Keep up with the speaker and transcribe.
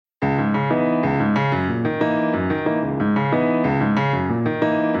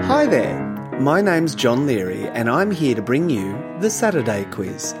Hi there, my name's John Leary and I'm here to bring you the Saturday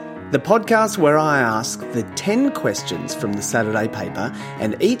Quiz, the podcast where I ask the 10 questions from the Saturday paper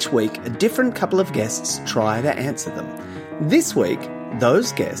and each week a different couple of guests try to answer them. This week,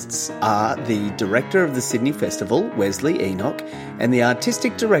 those guests are the director of the Sydney Festival, Wesley Enoch, and the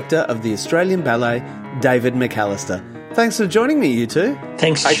artistic director of the Australian Ballet, David McAllister. Thanks for joining me, you two.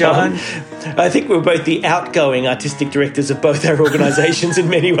 Thanks, John. I think we're both the outgoing artistic directors of both our organisations in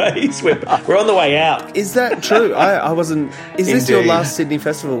many ways. We're on the way out. Is that true? I wasn't... Is this your last Sydney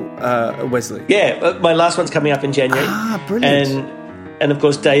Festival, Wesley? Yeah, my last one's coming up in January. Ah, brilliant. And of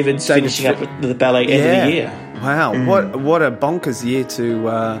course, David's finishing up with the ballet end of the year. Wow, what a bonkers year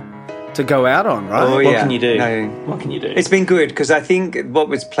to go out on, right? Oh, What can you do? What can you do? It's been good because I think what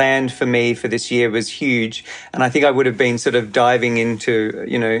was planned for me for this year was huge, and I think I would have been sort of diving into,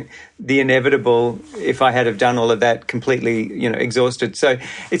 the inevitable if I had have done all of that completely, exhausted. So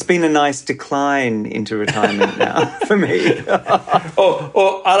it's been a nice decline into retirement now for me.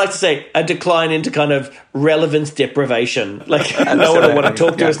 or I like to say a decline into kind of relevance deprivation. Like no one will want to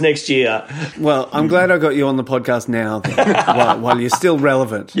talk to us next year. Well, I'm glad I got you on the podcast now then, while you're still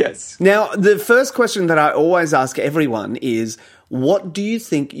relevant. Yes. Now, the first question that I always ask everyone is, what do you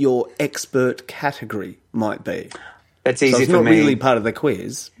think your expert category might be? That's easy so it's for not me. really part of the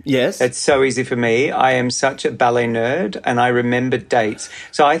quiz. Yes? It's so easy for me. I am such a ballet nerd and I remember dates.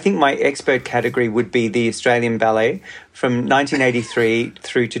 So I think my expert category would be the Australian Ballet from 1983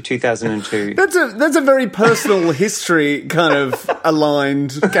 through to 2002. That's a very personal history kind of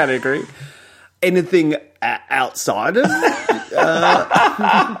aligned category. Anything outside of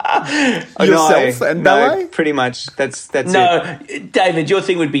yourself and ballet? No, pretty much. That's it. David, your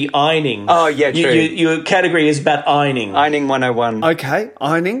thing would be ironing. Oh, yeah, true. Your category is about ironing. Ironing 101. Okay,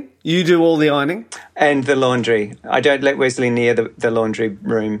 ironing. You do all the ironing? And the laundry. I don't let Wesley near the laundry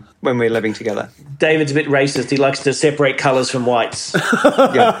room when we're living together. David's a bit racist. He likes to separate colours from whites.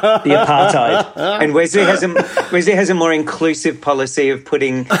 Yeah. The apartheid. And Wesley has a more inclusive policy of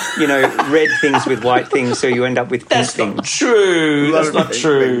putting, red things with white things, so you end up with pink things. Not true. That's not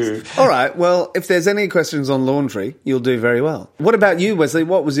true. All right. Well, if there's any questions on laundry, you'll do very well. What about you, Wesley?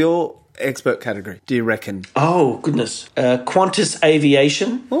 What was your expert category, do you reckon? Oh, goodness. Qantas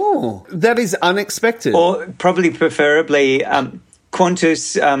Aviation. Oh, that is unexpected. Or probably preferably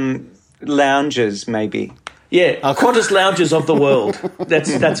Qantas lounges, maybe. Yeah, Qantas lounges of the world.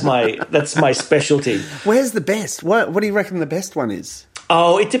 That's my specialty. Where's the best? What do you reckon the best one is?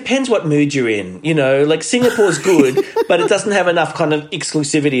 Oh, it depends what mood you're in. Like Singapore's good, but it doesn't have enough kind of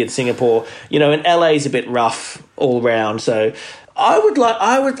exclusivity in Singapore. And LA's a bit rough all round. So I would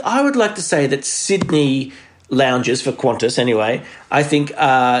like to say that Sydney lounges for Qantas anyway, I think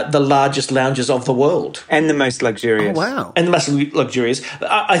the largest lounges of the world. And the most luxurious. Oh, wow. And the most luxurious.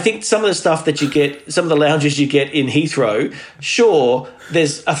 I think some of the stuff that you get, some of the lounges you get in Heathrow, sure,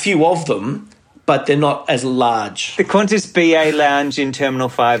 there's a few of them, but they're not as large. The Qantas BA lounge in Terminal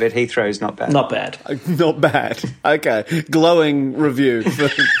 5 at Heathrow is not bad. Not bad. Not bad. Okay. Glowing review for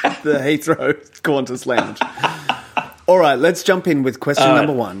the Heathrow Qantas lounge. All right, let's jump in with question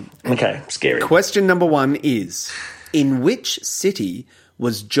number one. Okay, scary. Question number one is, in which city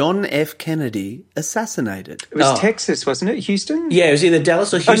was John F. Kennedy assassinated? It was Texas, wasn't it? Houston? Yeah, it was either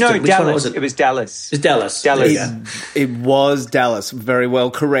Dallas or Houston. Oh, no, Which Dallas. one was it? It was Dallas. It was Dallas. Dallas. Yeah. It was Dallas. Very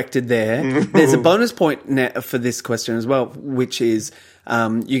well corrected there. There's a bonus point for this question as well, which is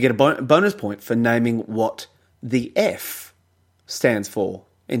you get a bonus point for naming what the F stands for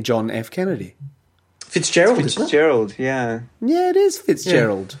in John F. Kennedy. Fitzgerald, isn't it? Fitzgerald, yeah. Yeah, it is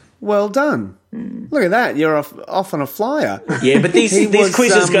Fitzgerald. Yeah. Well done. Look at that. You're off on a flyer. Yeah, but these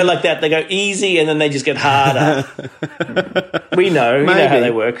quizzes go like that. They go easy and then they just get harder. We know how they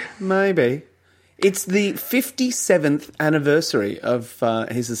work. Maybe. It's the 57th anniversary of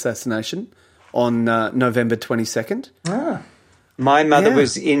his assassination on November 22nd. Ah. My mother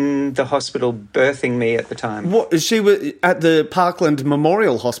was in the hospital birthing me at the time. What? She was at the Parkland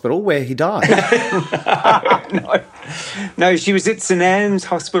Memorial Hospital where he died. No, she was at St Anne's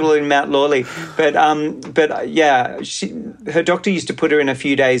Hospital in Mount Lawley. But her doctor used to put her in a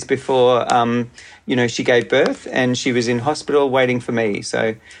few days before, she gave birth, and she was in hospital waiting for me.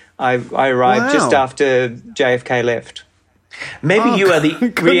 So I arrived just after JFK left. Maybe you are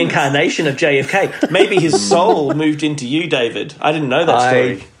the reincarnation of JFK. Maybe his soul moved into you, David. I didn't know that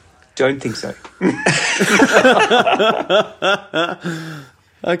story. I don't think so.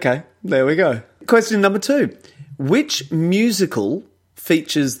 Okay, there we go. Question number 2. Which musical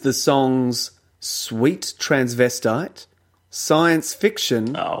features the songs Sweet Transvestite, Science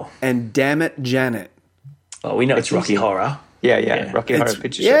Fiction, and Damn It, Janet? Oh, we know it's Rocky Horror. Yeah. Rocky Horror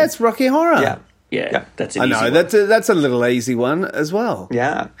Picture Show. Yeah, it's Rocky Horror. Yeah. That's an I easy know, one. that's a little easy one as well.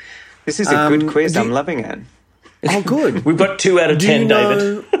 Yeah. This is a good quiz. I'm loving it. Oh, good. We've got 2 out of 10,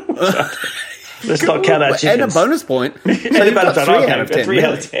 David. Let's not count our chickens. And a bonus point. So you've got 3 out of 10. 3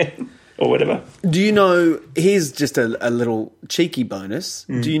 out of 10. Or whatever. Do you know, here's just a little cheeky bonus.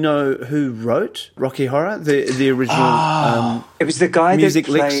 Do you know who wrote Rocky Horror? The original It was the guy music,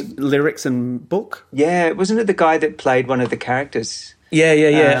 that played... lyrics and book? Yeah, wasn't it the guy that played one of the characters? Yeah.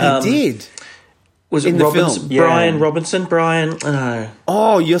 He did. Was it in the Robinson? film. Brian Yeah. Robinson? Brian? No.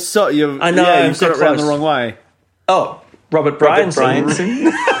 Oh, I know, you've I'm got so it round the close. wrong way. Oh, Robert Bryanson.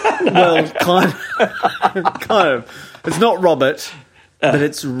 Well, kind of. It's not Robert, but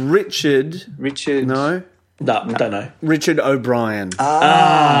it's Richard. Richard. No? No, don't know. Richard O'Brien.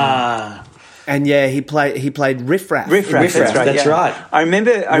 Ah. And yeah, he played Riff Raff. Riff Raff, that's right. That's yeah. right. I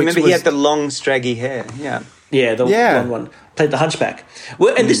remember he was- had the long, straggy hair. Yeah. Yeah, the Yeah. blonde one. Played the Hunchback.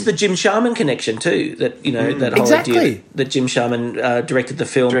 Well, and this is the Jim Sharman connection too. That that whole Exactly. idea that Jim Sharman directed the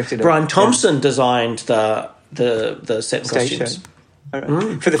film. Directed it, Brian yeah. Thompson designed the set and Stage costumes. show. All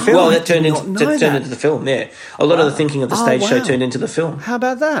right. For the film. Well, that turned not know into that. the film. Yeah, a lot of the thinking of the stage show wow. turned into the film. How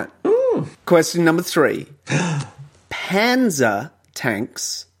about that? Question number 3. Panzer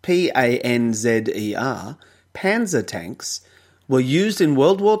tanks, Panzer, Panzer tanks were used in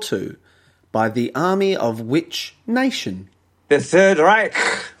World War II by the army of which nation? The Third Reich.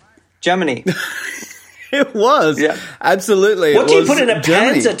 Germany. It was. Yeah. Absolutely. What it do you was put in a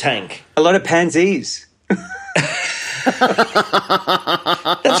Germany. Panzer tank? A lot of pansies.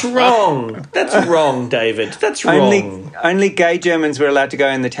 That's wrong. That's wrong, David. That's wrong. Only gay Germans were allowed to go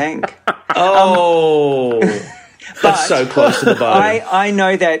in the tank. Oh, that's so close to the bone. I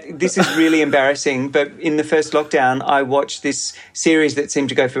know that this is really embarrassing, but in the first lockdown, I watched this series that seemed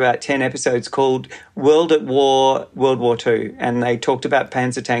to go for about 10 episodes called World at War, World War II, and they talked about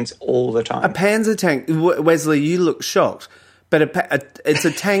panzer tanks all the time. A Panzer tank. Wesley, you look shocked. But it's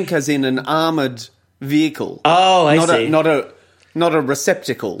a tank as in an armoured vehicle. Oh, I see. Not a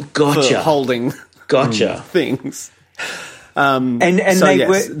receptacle Gotcha. for holding Gotcha. things. And So, they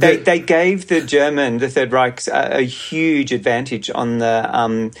yes, they gave the Third Reich a huge advantage on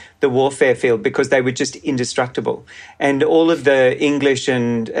the warfare field because they were just indestructible, and all of the English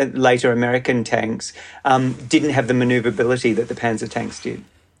and later American tanks didn't have the manoeuvrability that the Panzer tanks did.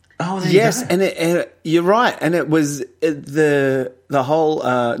 Oh, there Yes, you go. and you're right. And it was the whole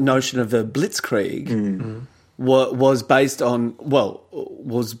notion of a blitzkrieg was based on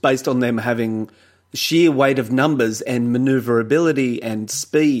them having sheer weight of numbers and manoeuvrability and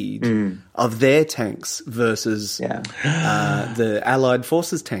speed of their tanks versus the Allied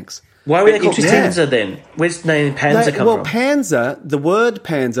forces tanks. Why were they called Yeah. Panzer then? Where's the name Panzer come from? Panzer, the word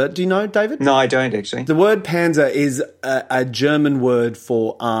Panzer, do you know, David? No, I don't actually. The word Panzer is a German word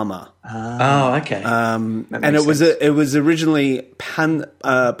for armour. Oh, okay. And it was originally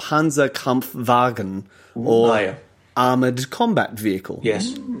Panzerkampfwagen or armoured combat vehicle.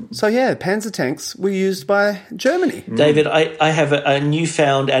 Yes. So yeah, Panzer tanks were used by Germany. David, I have a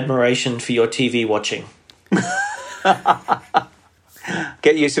newfound admiration for your TV watching.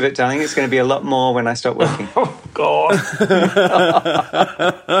 Get used to it, darling. It's going to be a lot more when I start working. Oh, God.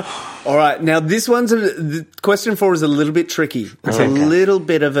 All right, now this the question 4 is a little bit tricky. It's a little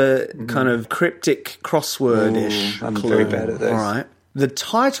bit of a kind of cryptic crossword-ish. I'm clue. very bad at those. All right. The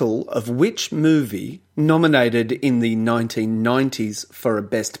title of which movie nominated in the 1990s for a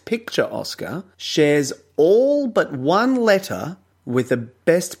Best Picture Oscar shares all but one letter with the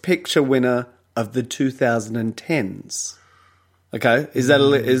Best Picture winner of the 2010s? Okay, is that a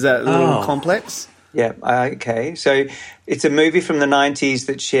little complex? Yeah, okay. So it's a movie from the 90s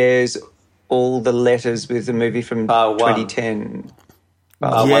that shares all the letters with the movie from 2010.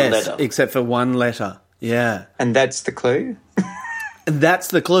 One Yes, letter. except for one letter. Yeah. And that's the clue? That's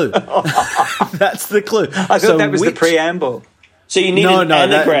the clue. That's the clue. I thought that was the preamble. So you need No, an no,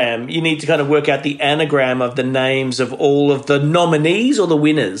 that- anagram. You need to kind of work out the anagram of the names of all of the nominees or the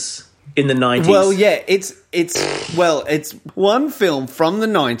winners in the 90s. Well, yeah, it's one film from the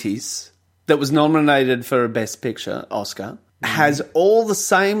 90s that was nominated for a Best Picture Oscar, has all the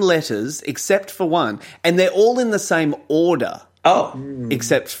same letters except for one, and they're all in the same order. Oh.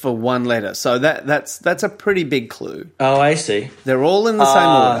 Except for one letter. So that's a pretty big clue. Oh, I see. They're all in the same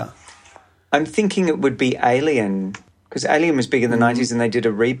order. I'm thinking it would be Alien, because Alien was big in the 90s and they did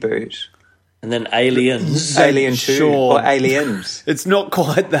a reboot. And then Aliens. Alien 2 Sure. or Aliens. It's not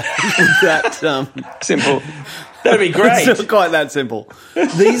quite that Simple. That'd be great. It's not quite that simple.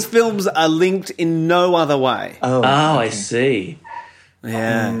 These films are linked in no other way. Oh, I see.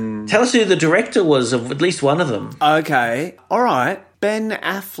 Yeah. Tell us who the director was of at least one of them. Okay. All right. Ben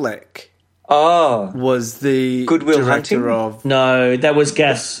Affleck Oh, was the Good Will director Hunting? of... No, that was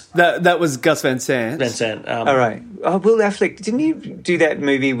Gus That was Gus Van Sant. Vincent. all right. Oh, Will Affleck. Didn't you do that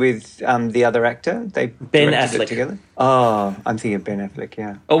movie with the other actor? They Ben directed Affleck. it together. Oh, I'm thinking of Ben Affleck.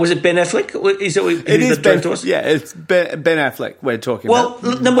 Yeah. Or was it Ben Affleck? Is it who It the is director Ben, was? yeah, it's Ben Affleck we're talking Well,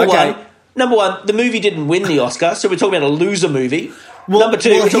 about. number Okay. one, the movie didn't win the Oscar, so we're talking about a loser movie. Well- number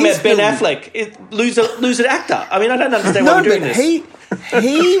two, well, we're talking his about Ben film- Affleck, loser actor. I mean, I don't understand why No, we're doing but this.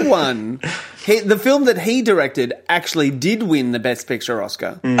 he won. The film that he directed actually did win the Best Picture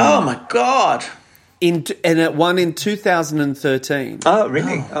Oscar. Oh my god! And it won in 2013. Oh,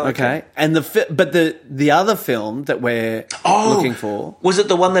 really? Oh, Okay, and but the other film that we're looking for, Was it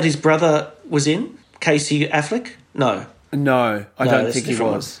the one that his brother was in? Casey Affleck? No. no, I don't that's think a he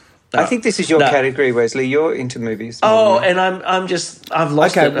different was. I think this is your No. category, Wesley. You're into movies. Oh, and I've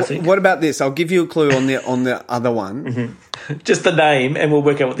lost Okay, it. I think what about this? I'll give you a clue on the other one. just the name, and we'll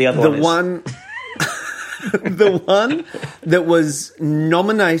work out what the other The one is. one, the one that was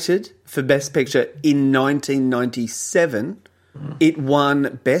nominated for Best Picture in 1997. It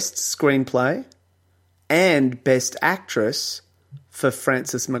won Best Screenplay and Best Actress for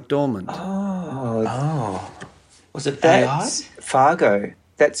Frances McDormand. Was it AI? That's Fargo.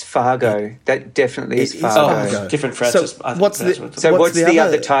 That's Fargo. That definitely is It is Fargo. Fargo. Different Francis. So I think what's that's the- what it's So what's the other-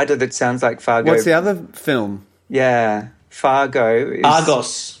 other title that sounds like Fargo? What's the other film? Yeah, Fargo. Is...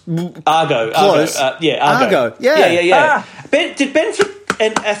 Argos. Argo. Close. Argo. Yeah, Argo. Argo, yeah. Yeah. Did Ben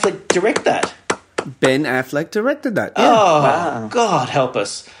and Affleck direct that? Ben Affleck directed that. Yeah. Oh, Wow. God help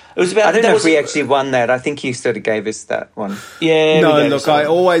us. It was about. I don't that know was, if we actually won that. I think you sort of gave us that one. Yeah. No, we gave look, it some. I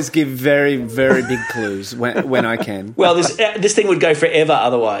always give very, very big clues when I can. Well, this thing would go forever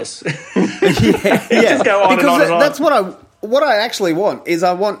otherwise. yeah, Just go on and because on and on. that's what I actually want is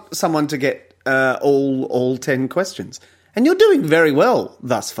I want someone to get all 10 questions, and you're doing very well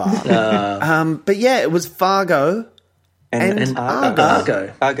thus far. But yeah, it was Fargo and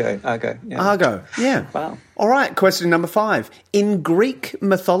Argo. Argo. Yeah. Argo, yeah. Wow. All right, question number 5. In Greek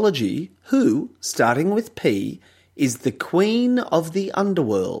mythology, who, starting with P, is the queen of the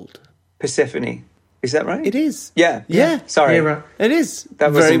underworld? Persephone. Is that right? It is. Yeah. Yeah. Sorry. Yeah, right. It is.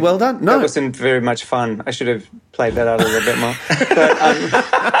 That Very wasn't- well done. No, That wasn't very much fun. I should have played that out a little bit more.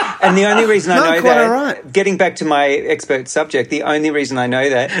 But, and the only reason I No, know quite that, all right. getting back to my expert subject, the only reason I know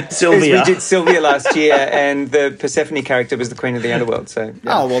that Sylvia. is we did Sylvia last year, and the Persephone character was the queen of the underworld. So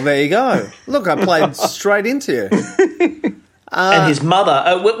yeah. Oh, well, there you go. Look, I played straight into you. And his mother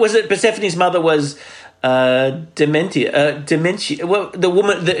was it? Persephone's mother was Dementia. Well, the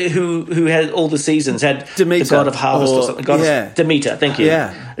woman who had all the seasons had Demeter, the god of harvest or something. Demeter. Thank you.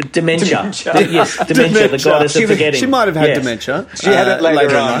 Yeah. Dementia. Yes, dementia. The goddess of forgetting. She might have had Yes. dementia. She had it later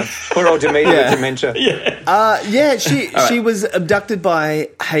in on. life. Poor old Demeter Yeah. with dementia. Yeah, she was abducted by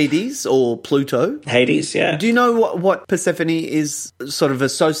Hades or Pluto. Hades. Yeah. Do you know what Persephone is sort of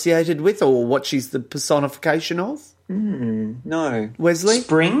associated with, or what she's the personification of? No. Wesley?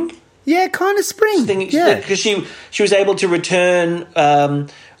 Spring. Yeah, kind of spring. Yeah. Because she was able to return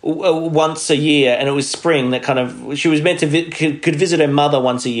once a year, and it was spring that kind of she was meant to could visit her mother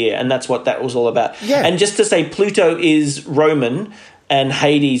once a year, and that's what that was all about. Yeah. And just to say, Pluto is Roman and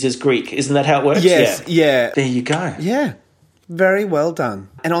Hades is Greek. Isn't that how it works? Yes, yeah. There you go. Yeah, very well done.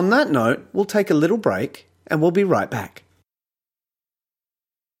 And on that note, we'll take a little break and we'll be right back.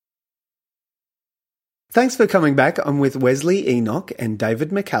 Thanks for coming back. I'm with Wesley Enoch and David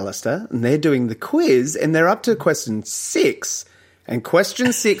McAllister, and they're doing the quiz, and they're up to question 6. And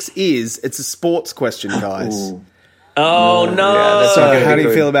question 6 it's a sports question, guys. Ooh, Oh no! yeah, that's So not gonna how be do you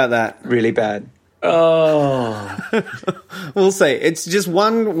good. feel about that? Really bad. Oh, We'll see. It's just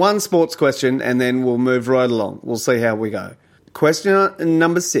one sports question, and then we'll move right along. We'll see how we go. Question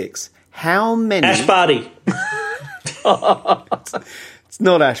number 6. How many... Ash Barty. It's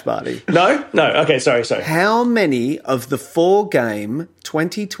not Ash Barty. No. Okay, sorry. How many of the 4-game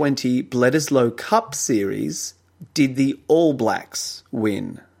 2020 Bledisloe Cup series did the All Blacks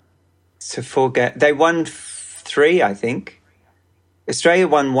win? So 4 games. They won 3, I think. Australia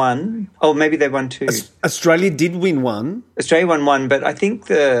won 1. Oh, maybe they won 2. Australia did win 1. Australia won 1, but I think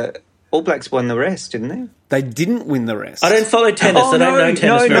the All Blacks won the rest, didn't they? They didn't win the rest. I don't follow tennis. I don't know tennis.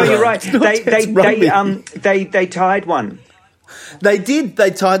 No, very you're well. right. They tied one. They did.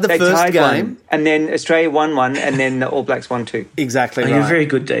 They tied the They first tied game. one, and then Australia won 1, and then the All Blacks won 2. Exactly Oh, right. you're very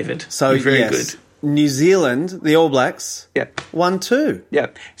good, David. So, you're very yes, good. New Zealand, the All Blacks, Yep. won 2. Yeah.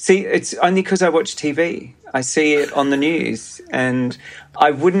 See, it's only because I watch TV. I see it on the news, and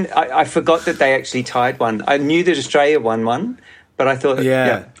I forgot that they actually tied one. I knew that Australia won 1, But I thought,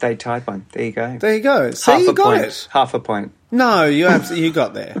 Yeah. they tied one. There you go. There you go. See, Half you a got point. it. Half a point. No, you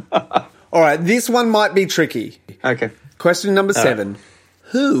got there. All right, this one might be tricky. Okay. Question number 7.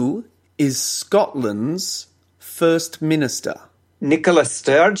 Who is Scotland's First Minister? Nicola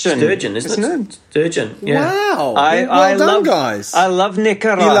Sturgeon. Sturgeon, isn't it? Sturgeon, yeah. Wow. I well done, love, guys. I love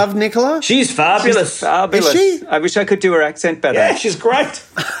Nicola. You love Nicola? She's fabulous. Fabulous. Is she? I wish I could do her accent better. Yeah, she's great.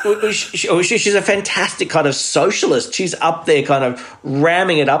 She's a fantastic kind of socialist. She's up there kind of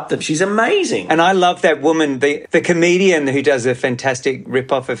ramming it up them. She's amazing. And I love that woman, the comedian who does a fantastic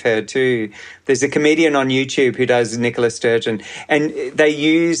rip-off of her too. There's a comedian on YouTube who does Nicola Sturgeon, and they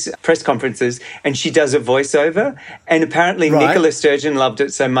use press conferences, and she does a voiceover, and apparently Right. Nicola Sturgeon loved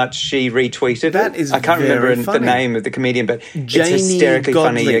it so much she retweeted That it. is I can't very remember funny. the name of the comedian, but Janie it's hysterically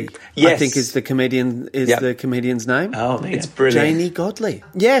Godley, funny. Yes. I think is the comedian's name. Oh, there you It's go. brilliant. Janie Godley.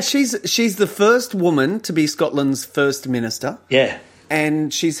 Yeah, she's the first woman to be Scotland's first minister, Yeah.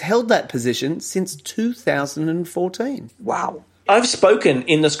 and she's held that position since 2014. Wow. I've spoken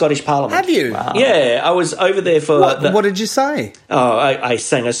in the Scottish Parliament. Have you? Yeah, I was over there for... What did you say? I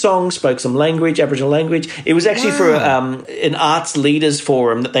sang a song, spoke some language, Aboriginal language. It was actually for an arts leaders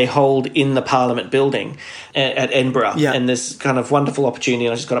forum that they hold in the Parliament building at Edinburgh. Yeah. And this kind of wonderful opportunity,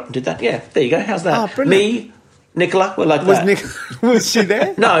 and I just got up and did that. Yeah, there you go. How's that? Oh, brilliant. Me, Nicola, were like Was that. was she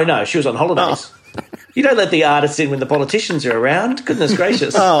there? No, she was on holidays. Oh. You don't let the artists in when the politicians are around. Goodness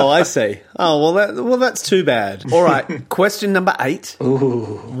gracious. Oh, I see. Oh, well, that's too bad. All right, question number 8.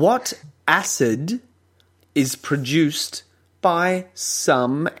 Ooh. What acid is produced by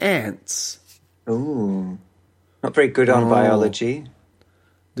some ants? Ooh. Not very good on biology.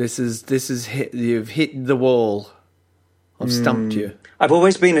 This is you've hit the wall. I've stumped you. I've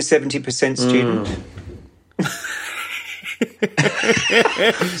always been a 70% student.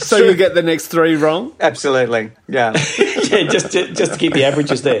 So you get the next 3 wrong? Absolutely. Yeah. Yeah, just to keep the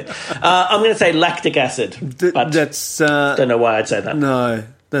averages there. I'm going to say lactic acid. But That's don't know why I'd say that. no,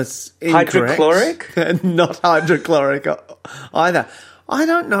 that's incorrect. Hydrochloric? Not hydrochloric either. I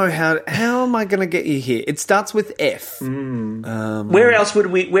don't know how am I going to get you here? It starts with F. Where else would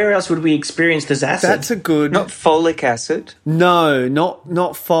we experience this acid? That's a good. Not folic acid. No, not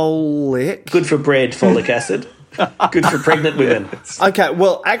folic. Good for bread, folic acid. Good for pregnant women. Okay,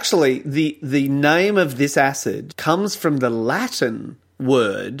 well, actually, the name of this acid comes from the Latin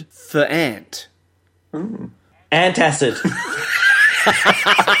word for ant. Antacid.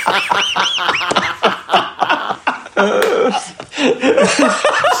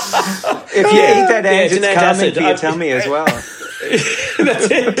 If you eat that ant, it's an it's coming antacid. for your tummy as well.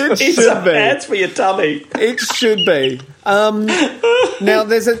 That's it. It Eat should some be. ants for your tummy. It should be. Now,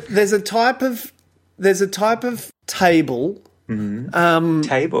 there's a type of table.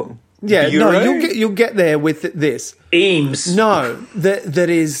 Table. Yeah, Euro? no, you'll get there with this. Eames. No, that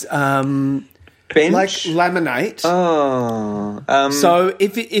is Bench? like laminate. Oh. So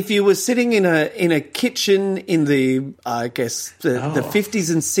if you were sitting in a kitchen in the I guess the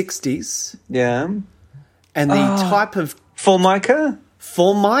 50s and 60s, Yeah. and the type of Formica?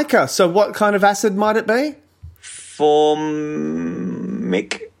 formica. So what kind of acid might it be? Formic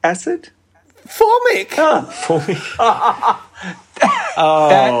acid? Formic.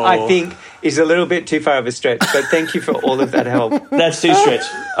 That, I think, is a little bit too far of a stretch, but thank you for all of that help. That's too stretch.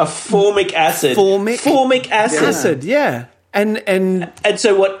 A formic acid. Formic acid. Acid, yeah. And And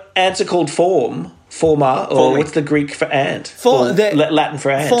so what ants are called forma, or Formic. what's the Greek for ant? For- Or the- Latin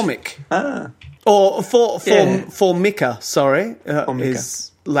for ant. formic. Or Yeah. formica, sorry, Formica.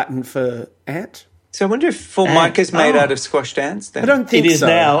 is Latin for ant. So I wonder if Formica's made out of squashed ants then. I don't think It is so.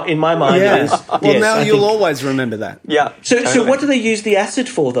 now, in my mind, Yeah. it is. Well, Yes, now I you'll think- always remember that. Yeah. So totally. what do they use the acid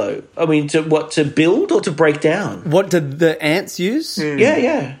for, though? I mean, to build or to break down? What did the ants use?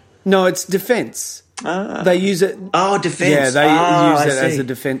 Yeah. No, it's defense. They use it. Oh, defense. Yeah, they I use it as see. a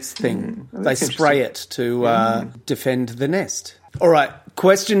defense thing. They spray it to defend the nest. All right,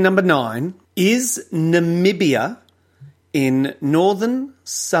 question number 9. Is Namibia in northern,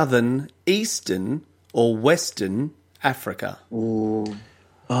 southern, eastern, or western Africa?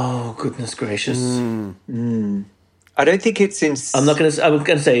 Oh, goodness gracious! I don't think it's in... I'm going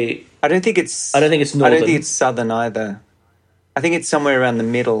to say I don't think it's... I don't think it's I don't northern. think it's southern either. I think it's somewhere around the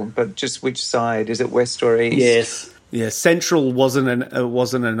middle, but just which side? Is it west or east? yes. Yeah, central wasn't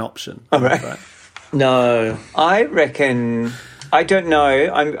an option. All right. No. I reckon... I don't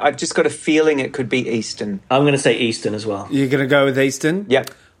know. I've just got a feeling it could be eastern. I'm going to say eastern as well. You're going to go with eastern? Yep.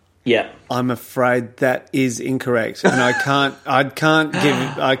 Yeah. I'm afraid that is incorrect, and I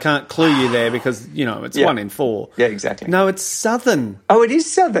can't clue you there because it's 1 in 4. Yeah, exactly. No, it's southern. Oh, it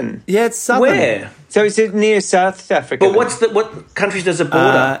is southern. Yeah, it's southern. Where? So is it near South Africa? But what countries does it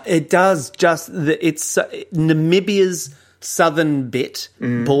border? It does. It's Namibia's southern bit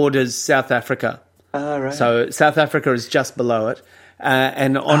borders South Africa. Oh, right. So South Africa is just below it.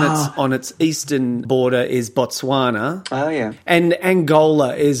 And on its eastern border is Botswana. Oh, yeah. And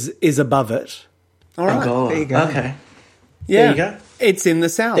Angola is above it. All right. Angola. there you go. Okay. Yeah. There you go. It's in the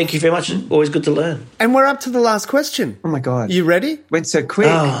south. Thank you very much. Always good to learn. And we're up to the last question. Oh, my God. You ready? Went so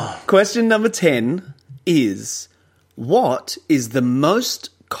quick. Question number 10 is, what is the most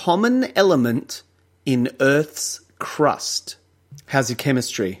common element in Earth's crust? How's your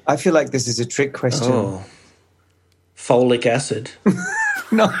chemistry? I feel like this is a trick question. Oh. Folic acid.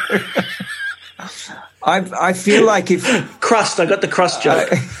 No. I feel like if... Crust. I got the crust joke.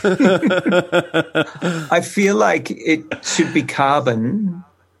 I feel like it should be carbon,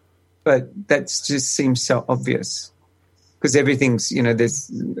 but that just seems so obvious. Because everything's,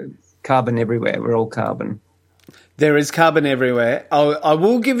 there's carbon everywhere. We're all carbon. There is carbon everywhere. I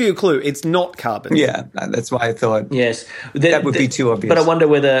will give you a clue. It's not carbon. Yeah, that's why I thought Yes. that would be too obvious. But I wonder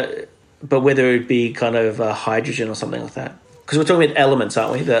whether it'd be kind of hydrogen or something like that. Because we're talking about elements,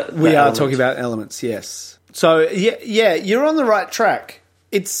 aren't we? We are talking about elements, yes. So, yeah, you're on the right track.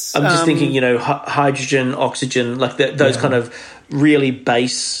 I'm just thinking, hydrogen, oxygen, like those kind of really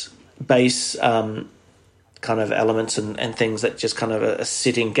base kind of elements and things that just kind of are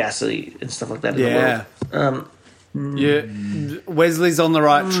sitting gassy and stuff like that in the world. Wesley's on the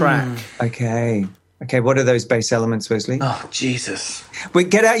right track. Okay, what are those base elements, Wesley? Oh, Jesus.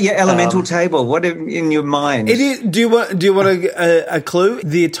 Get out your elemental table. What in your mind? It is. Do you want a clue?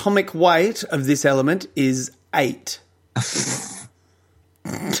 The atomic weight of this element is 8.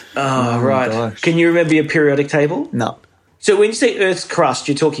 Oh, right. Gosh. Can you remember your periodic table? No. So when you say Earth's crust,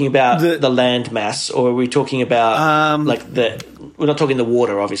 you're talking about the land mass, or are we talking about we're not talking the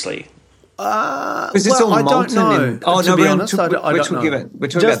water, obviously. Because it's all I molten. We're talking about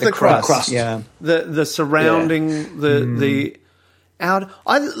the crust. Yeah. The surrounding the outer.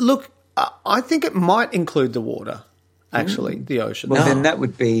 I think it might include the water. Actually, the ocean. Well, then that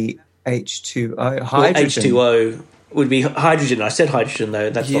would be H2O. Hydrogen. Well, H2O would be hydrogen. I said hydrogen, though.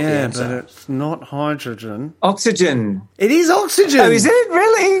 That's not the answer. But it's not hydrogen. Oxygen. It is oxygen. Oh, is it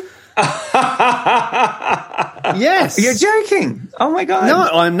really? Yes. You're joking. Oh, my God. No,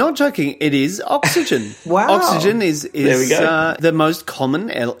 I'm not joking. It is oxygen. Wow. Oxygen is There we go. the most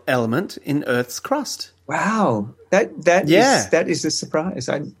common element in Earth's crust. Wow. That is a surprise.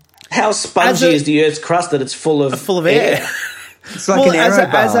 How spongy is the Earth's crust that it's full of air? It's like an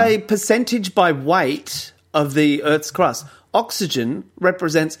aero bar. As a percentage by weight of the Earth's crust, oxygen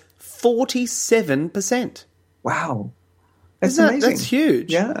represents 47%. Wow. That's amazing. That's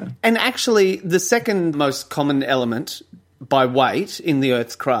huge. Yeah. And actually, the second most common element by weight in the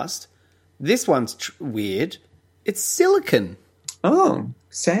Earth's crust, this one's weird. It's silicon. Oh,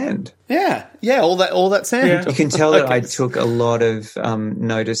 sand. Yeah, all that sand. Yeah. You can tell that I took a lot of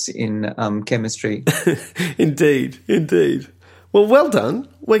notice in chemistry. Indeed. Well done.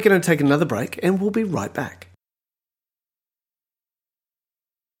 We're going to take another break and we'll be right back.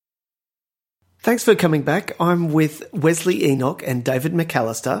 Thanks for coming back. I'm with Wesley Enoch and David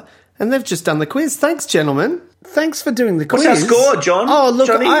McAllister, and they've just done the quiz. Thanks, gentlemen. Thanks for doing the quiz. What's our score, John? Oh, look,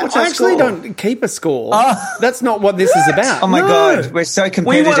 Johnny, I what's our actually score? don't keep a score. That's not what this is about. Oh, my No. God. We're so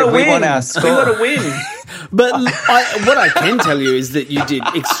competitive. We want our score. We want to win. But what I can tell you is that you did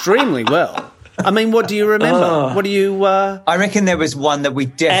extremely well. I mean, what do you remember? What do you... I reckon there was one that we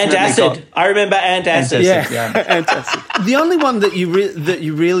definitely Antacid. I remember antacid. Yeah, Yeah. antacid. The only one that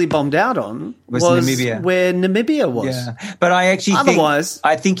you really bombed out on Was was Namibia. where Namibia was. Yeah, but I actually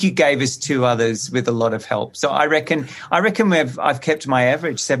think you gave us 2 others with a lot of help. So I reckon I've kept my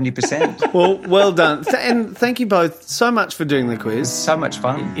average 70%. Well done, and thank you both so much for doing the quiz, So much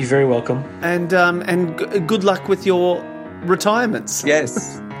fun. You're very welcome. and good luck with your retirements.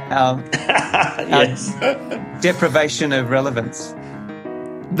 Yes. Our Yes. deprivation of relevance.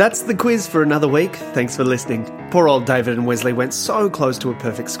 That's the quiz for another week. Thanks for listening. Poor old David and Wesley went so close to a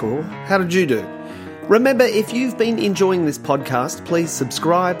perfect score. How did you do? Remember, if you've been enjoying this podcast, please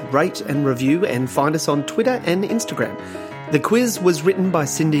subscribe, rate and review, and find us on Twitter and Instagram. The quiz was written by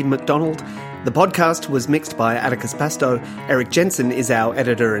Cindy McDonald. The podcast was mixed by Atticus Pasto. Eric Jensen is our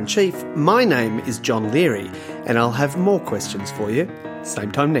editor-in-chief. My name is John Leary, and I'll have more questions for you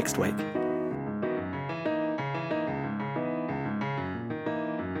same time next week.